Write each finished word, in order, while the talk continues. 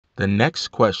The next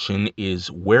question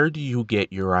is, where do you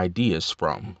get your ideas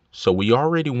from? So we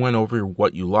already went over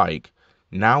what you like.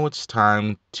 Now it's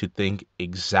time to think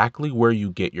exactly where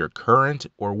you get your current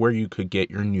or where you could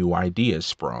get your new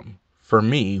ideas from. For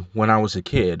me, when I was a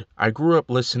kid, I grew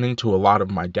up listening to a lot of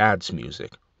my dad's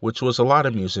music, which was a lot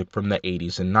of music from the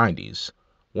 80s and 90s.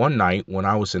 One night when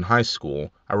I was in high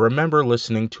school, I remember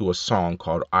listening to a song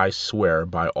called I Swear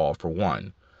by All for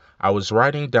One. I was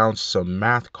writing down some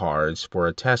math cards for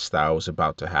a test that I was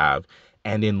about to have,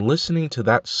 and in listening to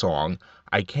that song,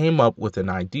 I came up with an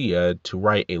idea to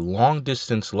write a long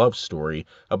distance love story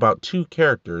about two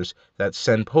characters that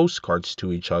send postcards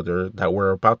to each other that were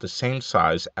about the same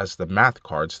size as the math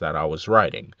cards that I was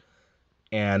writing.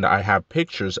 And I have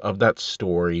pictures of that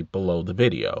story below the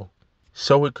video.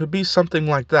 So it could be something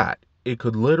like that. It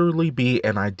could literally be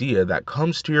an idea that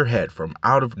comes to your head from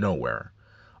out of nowhere.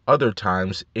 Other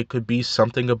times, it could be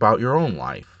something about your own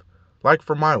life. Like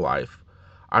for my life,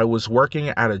 I was working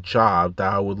at a job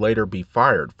that I would later be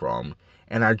fired from,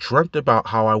 and I dreamt about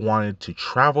how I wanted to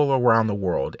travel around the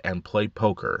world and play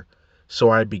poker. So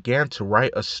I began to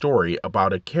write a story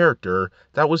about a character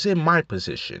that was in my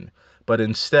position, but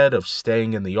instead of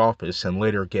staying in the office and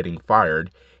later getting fired,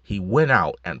 he went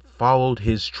out and followed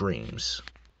his dreams.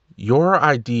 Your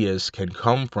ideas can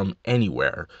come from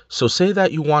anywhere. So say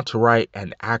that you want to write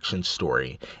an action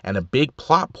story, and a big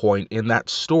plot point in that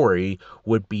story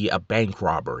would be a bank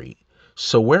robbery.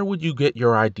 So where would you get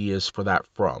your ideas for that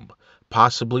from?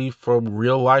 Possibly from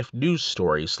real life news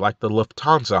stories like the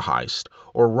Lufthansa heist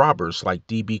or robbers like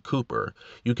D.B. Cooper.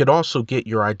 You could also get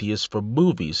your ideas from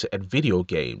movies and video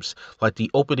games like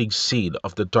the opening scene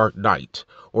of The Dark Knight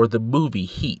or the movie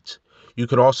Heat. You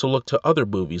could also look to other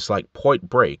movies like Point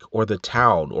Break or The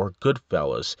Town or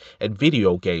Goodfellas, and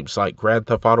video games like Grand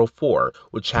Theft Auto 4,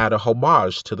 which had a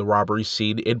homage to the robbery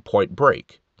scene in Point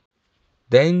Break.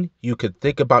 Then you could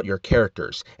think about your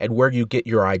characters and where you get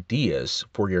your ideas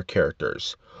for your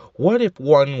characters. What if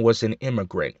one was an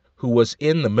immigrant who was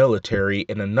in the military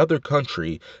in another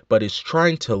country but is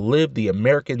trying to live the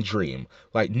American dream,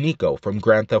 like Nico from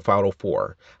Grand Theft Auto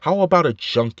 4? How about a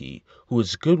junkie who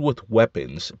is good with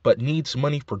weapons but needs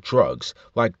money for drugs,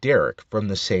 like Derek from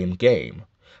the same game?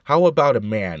 How about a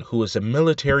man who is a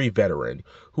military veteran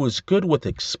who is good with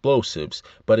explosives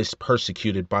but is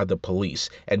persecuted by the police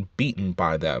and beaten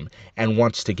by them and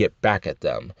wants to get back at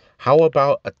them? How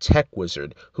about a tech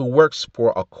wizard who works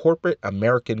for a corporate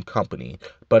American company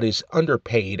but is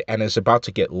underpaid and is about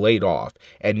to get laid off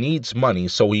and needs money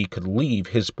so he could leave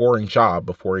his boring job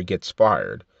before he gets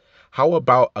fired? How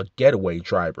about a getaway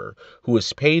driver who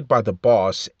is paid by the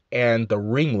boss and the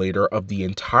ringleader of the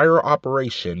entire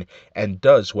operation and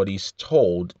does what he's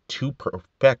told to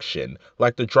perfection,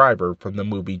 like the driver from the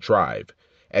movie Drive?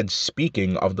 And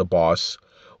speaking of the boss,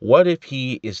 what if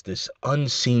he is this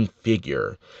unseen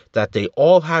figure that they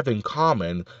all have in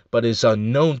common but is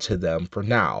unknown to them for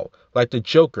now, like the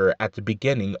Joker at the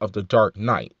beginning of The Dark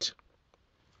Knight?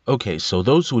 Okay, so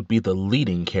those would be the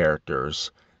leading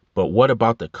characters, but what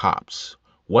about the cops?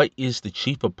 What is the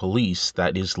chief of police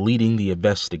that is leading the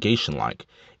investigation like?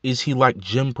 Is he like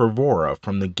Jim Pervora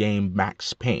from the game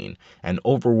Max Payne, an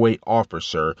overweight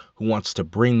officer who wants to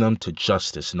bring them to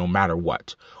justice no matter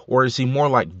what? Or is he more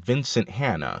like Vincent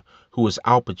Hanna, who is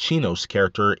Al Pacino's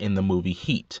character in the movie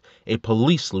Heat, a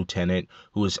police lieutenant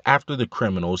who is after the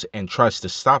criminals and tries to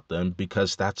stop them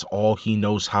because that's all he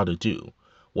knows how to do?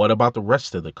 What about the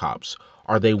rest of the cops?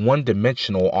 Are they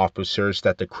one-dimensional officers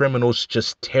that the criminals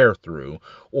just tear through,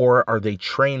 or are they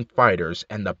trained fighters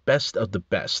and the best of the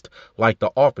best, like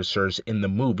the officers in the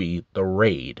movie The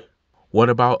Raid? What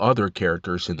about other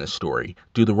characters in the story?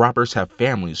 Do the robbers have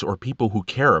families or people who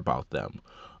care about them?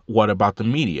 What about the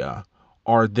media?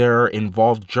 Are there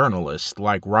involved journalists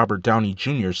like Robert Downey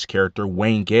Jr.'s character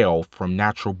Wayne Gale from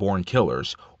Natural Born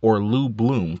Killers or Lou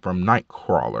Bloom from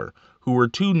Nightcrawler, who were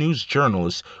two news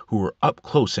journalists who were up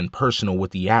close and personal with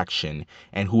the action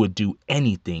and who would do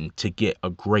anything to get a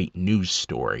great news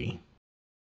story?